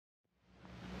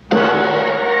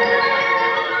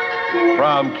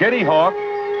From Kitty Hawk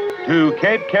to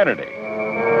Cape Kennedy.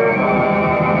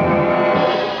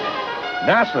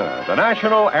 NASA, the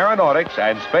National Aeronautics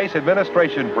and Space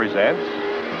Administration presents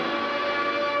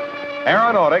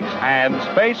Aeronautics and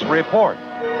Space Report.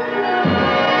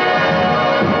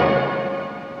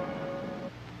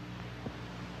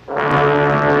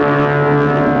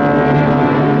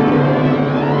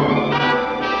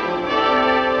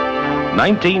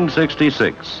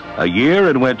 (1966), a year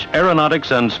in which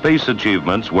aeronautics and space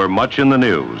achievements were much in the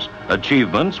news,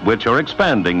 achievements which are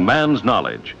expanding man's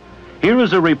knowledge. Here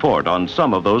is a report on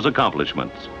some of those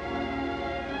accomplishments.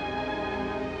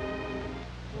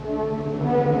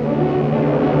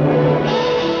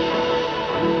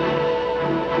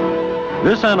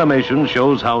 This animation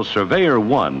shows how Surveyor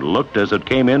 1 looked as it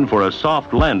came in for a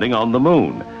soft landing on the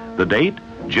moon. The date,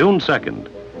 June 2nd.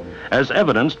 As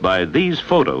evidenced by these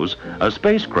photos, a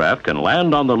spacecraft can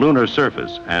land on the lunar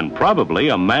surface, and probably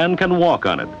a man can walk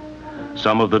on it.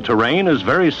 Some of the terrain is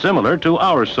very similar to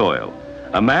our soil.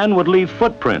 A man would leave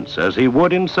footprints as he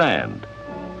would in sand.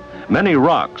 Many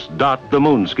rocks dot the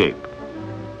moonscape.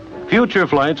 Future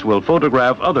flights will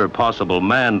photograph other possible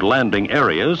manned landing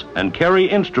areas and carry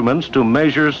instruments to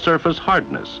measure surface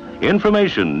hardness,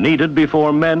 information needed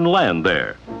before men land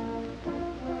there.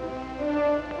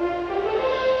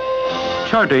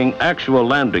 Charting actual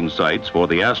landing sites for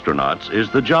the astronauts is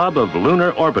the job of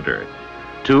Lunar Orbiter.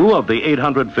 2 of the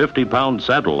 850-pound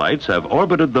satellites have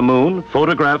orbited the moon,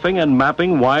 photographing and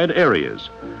mapping wide areas,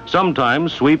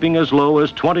 sometimes sweeping as low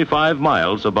as 25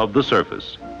 miles above the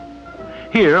surface.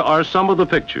 Here are some of the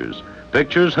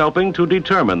pictures helping to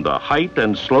determine the height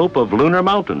and slope of lunar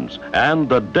mountains and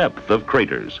the depth of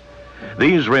craters.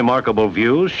 These remarkable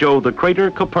views show the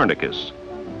crater Copernicus.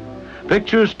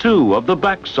 Pictures, too, of the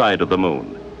backside of the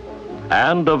moon,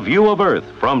 and a view of Earth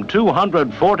from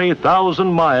 240,000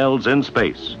 miles in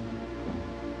space.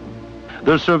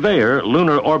 The Surveyor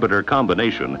Lunar Orbiter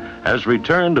combination has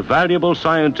returned valuable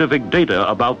scientific data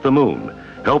about the moon,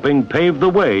 helping pave the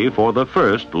way for the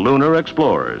first lunar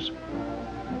explorers.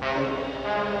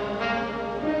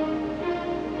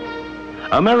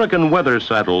 American weather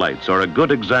satellites are a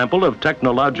good example of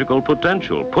technological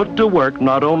potential put to work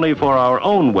not only for our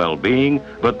own well-being,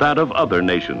 but that of other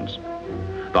nations.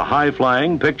 The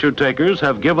high-flying picture takers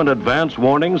have given advance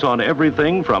warnings on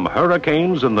everything from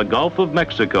hurricanes in the Gulf of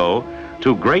Mexico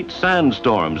to great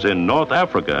sandstorms in North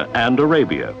Africa and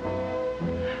Arabia.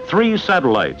 3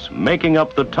 satellites making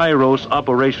up the Tyros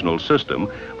operational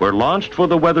system were launched for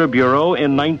the Weather Bureau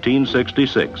in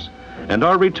 1966 and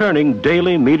are returning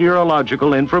daily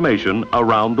meteorological information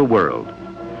around the world.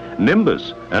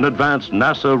 Nimbus, an advanced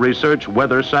NASA research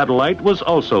weather satellite, was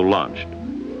also launched.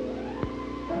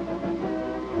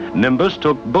 Nimbus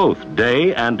took both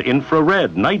day and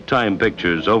infrared nighttime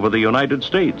pictures over the United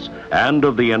States and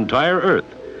of the entire Earth,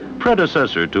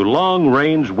 predecessor to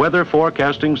long-range weather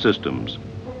forecasting systems.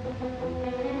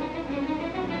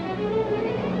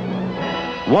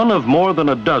 One of more than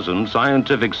a dozen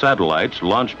scientific satellites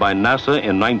launched by NASA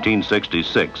in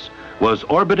 1966 was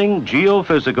Orbiting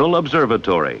Geophysical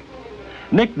Observatory.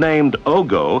 Nicknamed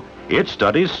OGO, it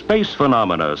studies space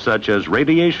phenomena such as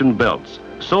radiation belts,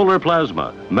 solar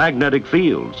plasma, magnetic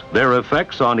fields, their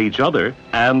effects on each other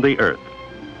and the Earth.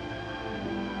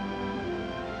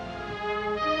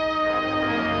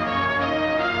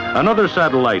 Another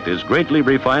satellite is greatly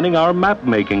refining our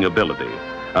map-making ability.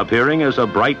 Appearing as a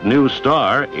bright new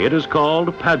star, it is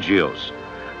called Pagios.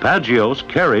 Pagios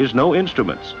carries no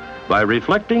instruments. By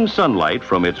reflecting sunlight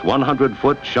from its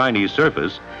 100-foot shiny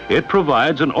surface, it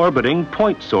provides an orbiting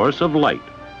point source of light.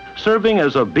 Serving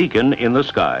as a beacon in the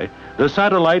sky, the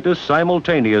satellite is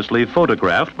simultaneously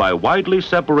photographed by widely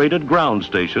separated ground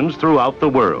stations throughout the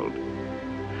world.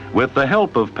 With the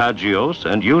help of Pagios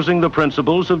and using the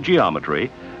principles of geometry,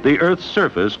 the Earth's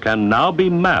surface can now be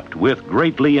mapped with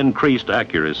greatly increased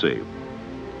accuracy.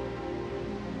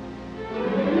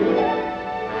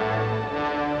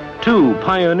 Two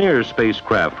Pioneer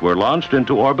spacecraft were launched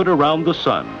into orbit around the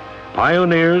Sun,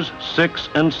 Pioneers 6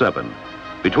 and 7.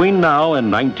 Between now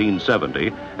and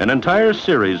 1970, an entire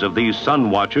series of these sun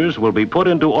watchers will be put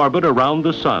into orbit around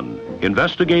the Sun,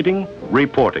 investigating,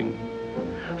 reporting.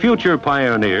 Future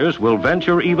Pioneers will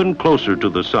venture even closer to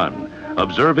the Sun,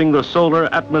 observing the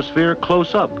solar atmosphere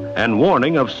close up and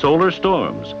warning of solar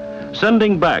storms,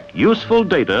 sending back useful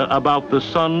data about the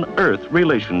Sun-Earth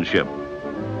relationship.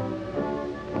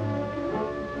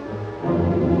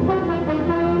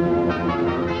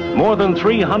 More than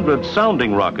 300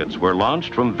 sounding rockets were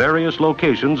launched from various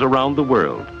locations around the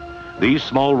world. These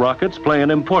small rockets play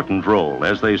an important role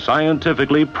as they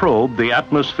scientifically probe the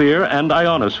atmosphere and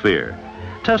ionosphere.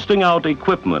 testing out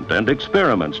equipment and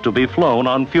experiments to be flown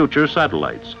on future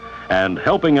satellites, and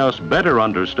helping us better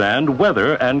understand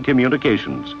weather and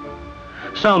communications.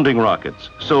 Sounding rockets,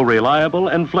 so reliable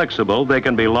and flexible they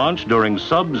can be launched during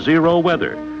sub-zero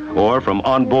weather, or from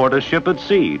on board a ship at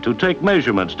sea to take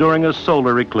measurements during a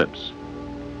solar eclipse.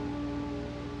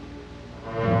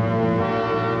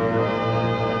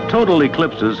 Total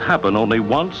eclipses happen only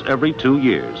once every 2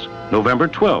 years. November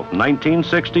 12,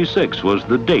 1966 was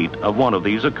the date of one of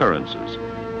these occurrences.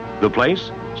 The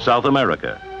place, South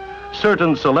America.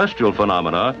 Certain celestial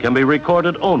phenomena can be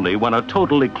recorded only when a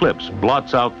total eclipse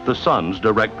blots out the sun's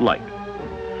direct light.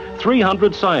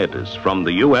 300 scientists from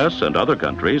the U.S. and other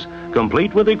countries,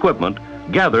 complete with equipment,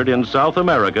 gathered in South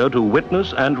America to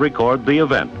witness and record the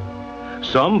event.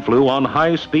 Some flew on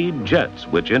high-speed jets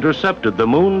which intercepted the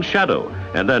moon's shadow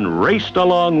and then raced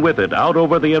along with it out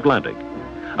over the Atlantic.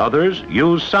 Others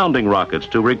used sounding rockets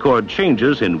to record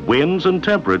changes in winds and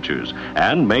temperatures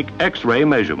and make X-ray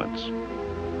measurements.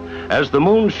 As the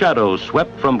moon's shadow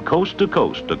swept from coast to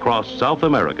coast across South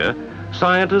America,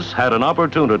 scientists had an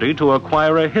opportunity to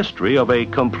acquire a history of a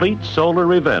complete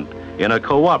solar event in a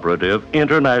cooperative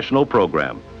international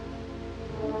program.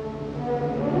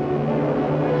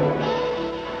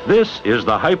 This is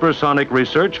the Hypersonic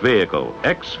Research Vehicle,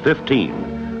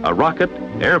 X-15, a rocket,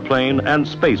 airplane, and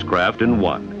spacecraft in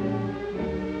one.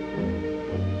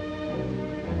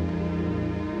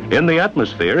 In the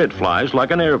atmosphere, it flies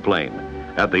like an airplane.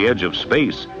 At the edge of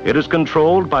space, it is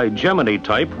controlled by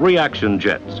Gemini-type reaction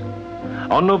jets.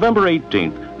 On November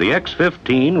 18th, the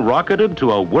X-15 rocketed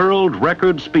to a world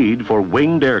record speed for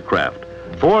winged aircraft,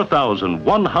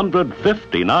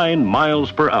 4,159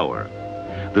 miles per hour.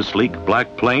 The sleek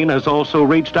black plane has also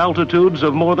reached altitudes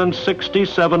of more than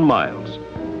 67 miles.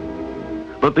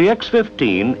 But the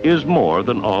X-15 is more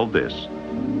than all this.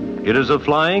 It is a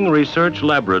flying research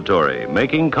laboratory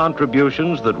making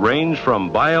contributions that range from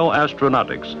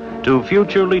bioastronautics to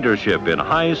future leadership in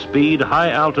high-speed,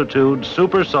 high-altitude,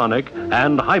 supersonic,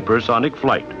 and hypersonic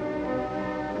flight.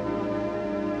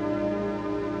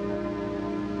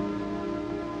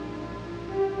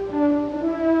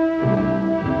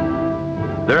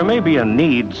 There may be a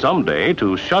need someday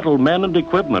to shuttle men and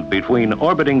equipment between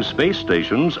orbiting space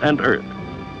stations and Earth.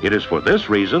 It is for this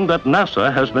reason that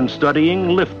NASA has been studying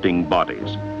lifting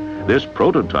bodies. This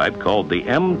prototype, called the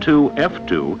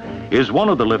M2F2, is one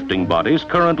of the lifting bodies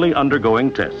currently undergoing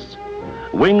tests.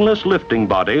 Wingless lifting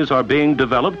bodies are being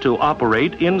developed to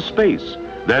operate in space,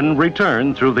 then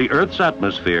return through the Earth's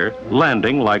atmosphere,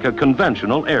 landing like a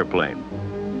conventional airplane.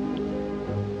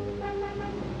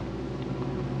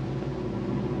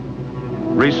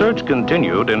 Research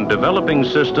continued in developing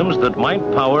systems that might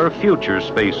power future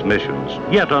space missions,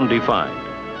 yet undefined.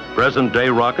 Present-day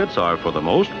rockets are, for the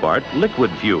most part, liquid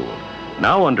fuel.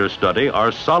 Now under study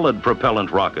are solid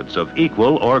propellant rockets of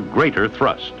equal or greater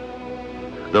thrust.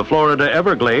 The Florida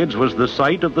Everglades was the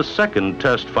site of the second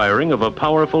test firing of a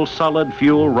powerful solid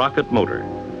fuel rocket motor.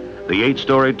 The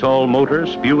 8-story tall motor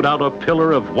spewed out a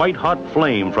pillar of white-hot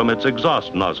flame from its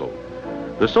exhaust nozzle.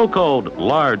 The so-called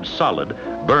large solid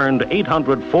burned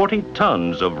 840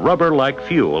 tons of rubber-like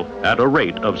fuel at a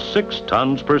rate of 6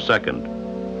 tons per second.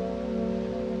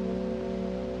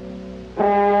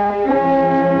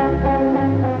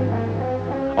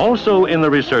 Also in the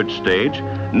research stage,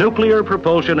 nuclear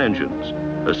propulsion engines.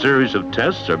 A series of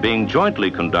tests are being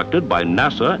jointly conducted by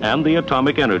NASA and the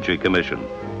Atomic Energy Commission.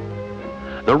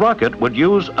 The rocket would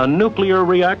use a nuclear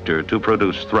reactor to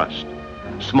produce thrust.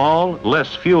 Small,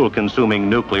 less fuel-consuming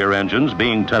nuclear engines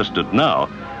being tested now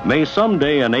may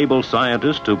someday enable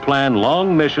scientists to plan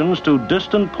long missions to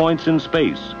distant points in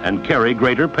space and carry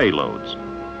greater payloads.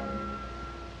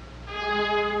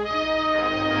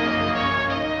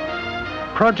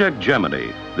 Project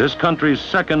Gemini, this country's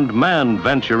second manned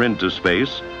venture into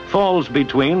space, falls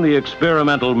between the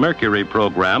experimental Mercury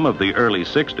program of the early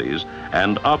 60s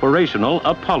and operational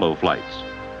Apollo flights.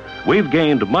 We've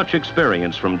gained much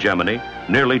experience from Gemini,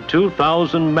 nearly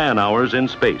 2,000 man-hours in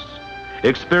space,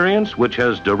 experience which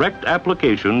has direct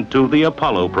application to the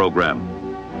Apollo program.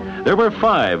 There were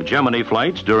 5 Gemini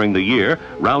flights during the year,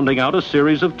 rounding out a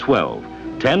series of 12,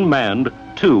 10 manned,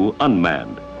 2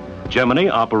 unmanned. Gemini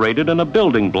operated in a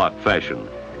building block fashion.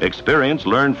 Experience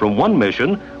learned from one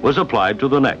mission was applied to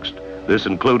the next. This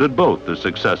included both the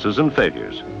successes and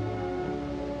failures.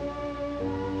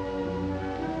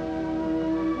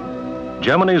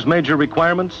 Gemini's major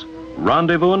requirements: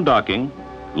 rendezvous and docking,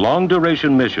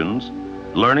 long-duration missions,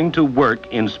 learning to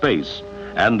work in space,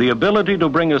 and the ability to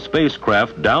bring a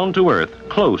spacecraft down to Earth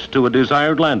close to a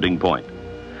desired landing point.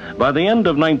 By the end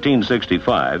of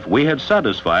 1965, we had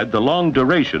satisfied the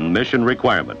long-duration mission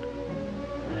requirement.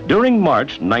 During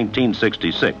March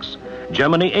 1966,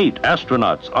 Gemini 8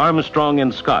 astronauts Armstrong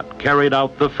and Scott carried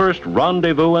out the first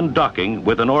rendezvous and docking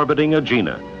with an orbiting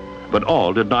Agena, but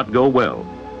all did not go well.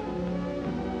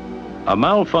 A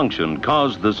malfunction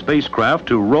caused the spacecraft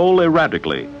to roll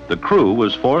erratically. The crew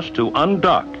was forced to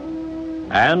undock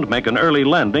and make an early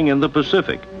landing in the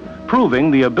Pacific,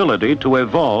 proving the ability to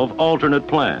evolve alternate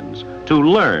plans, to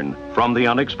learn from the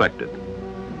unexpected.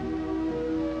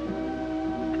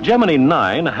 Gemini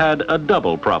 9 had a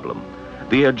double problem.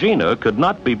 The Agena could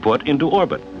not be put into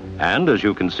orbit, and as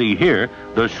you can see here,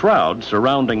 the shroud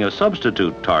surrounding a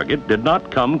substitute target did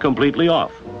not come completely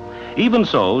off. Even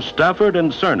so, Stafford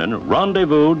and Cernan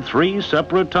rendezvoused 3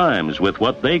 separate times with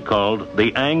what they called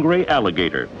the angry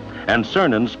alligator, and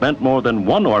Cernan spent more than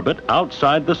 1 orbit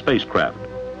outside the spacecraft.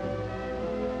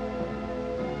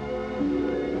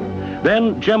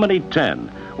 Then Gemini 10,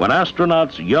 when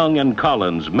astronauts Young and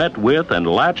Collins met with and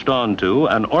latched onto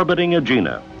an orbiting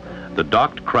Agena. The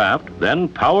docked craft then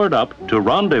powered up to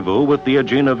rendezvous with the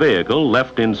Agena vehicle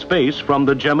left in space from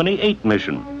the Gemini 8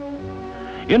 mission.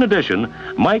 In addition,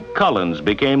 Mike Collins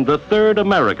became the 3rd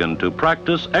American to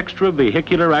practice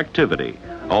extravehicular activity,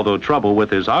 although trouble with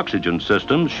his oxygen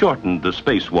system shortened the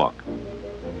spacewalk.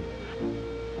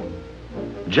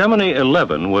 Gemini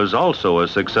 11 was also a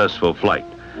successful flight.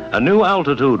 A new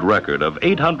altitude record of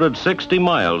 860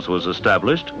 miles was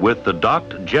established with the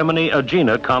docked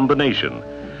Gemini-Agena combination.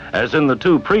 As in the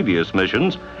 2 previous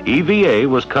missions, EVA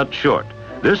was cut short,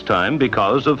 this time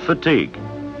because of fatigue.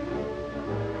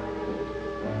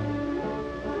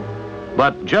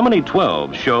 But Gemini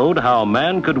 12 showed how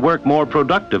man could work more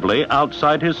productively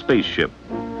outside his spaceship.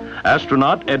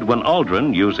 Astronaut Edwin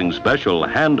Aldrin, using special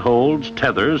handholds,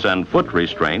 tethers, and foot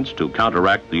restraints to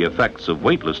counteract the effects of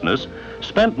weightlessness,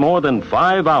 spent more than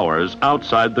 5 hours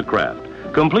outside the craft,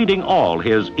 completing all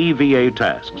his EVA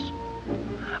tasks.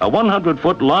 A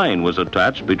 100-foot line was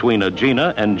attached between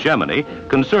Agena and Gemini,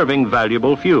 conserving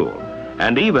valuable fuel,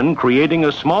 and even creating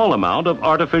a small amount of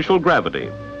artificial gravity.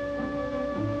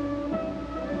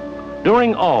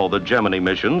 During all the Gemini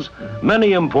missions,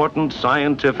 many important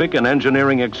scientific and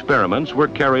engineering experiments were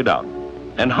carried out,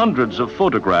 and hundreds of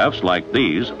photographs like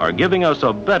these are giving us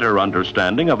a better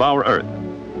understanding of our Earth.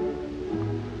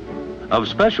 Of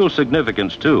special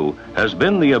significance, too, has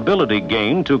been the ability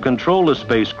gained to control a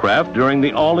spacecraft during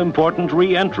the all-important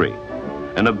re-entry,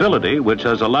 an ability which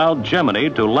has allowed Gemini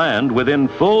to land within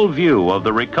full view of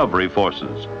the recovery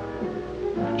forces.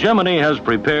 Gemini has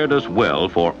prepared us well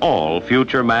for all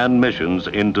future manned missions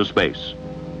into space.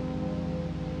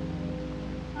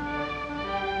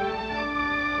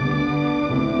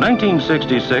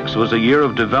 "1966 was a year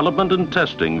of development and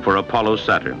testing for Apollo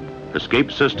Saturn.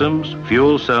 Escape systems,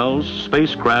 fuel cells,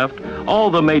 spacecraft, all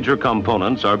the major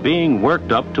components are being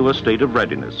worked up to a state of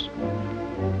readiness.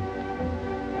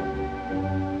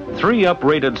 3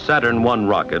 uprated Saturn I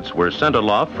rockets were sent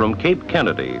aloft from Cape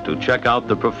Kennedy to check out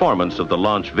the performance of the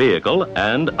launch vehicle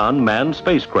and unmanned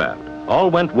spacecraft. All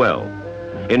went well,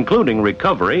 including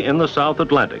recovery in the South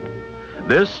Atlantic.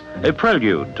 This a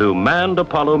prelude to manned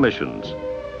Apollo missions.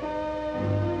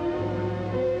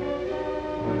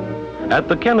 At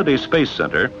the Kennedy Space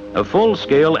Center, a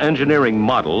full-scale engineering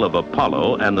model of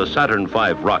Apollo and the Saturn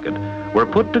V rocket were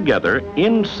put together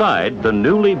inside the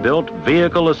newly built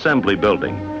Vehicle Assembly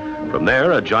Building. From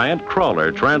there, a giant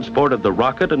crawler transported the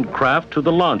rocket and craft to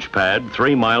the launch pad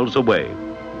 3 miles away.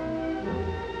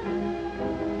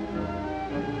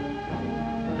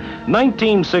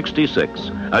 1966,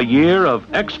 a year of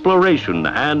exploration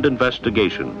and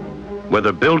investigation,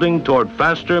 whether building toward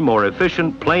faster, more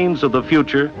efficient planes of the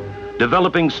future,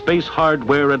 developing space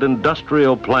hardware at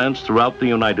industrial plants throughout the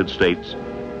United States,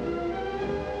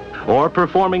 or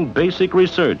performing basic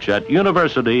research at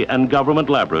university and government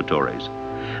laboratories.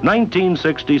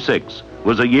 1966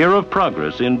 was a year of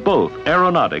progress in both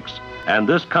aeronautics and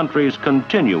this country's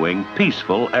continuing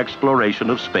peaceful exploration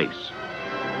of space.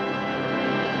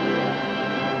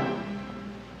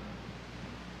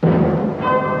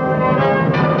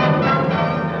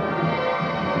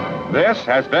 This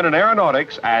has been an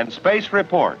Aeronautics and Space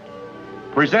Report,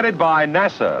 presented by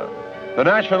NASA, the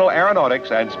National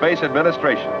Aeronautics and Space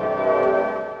Administration.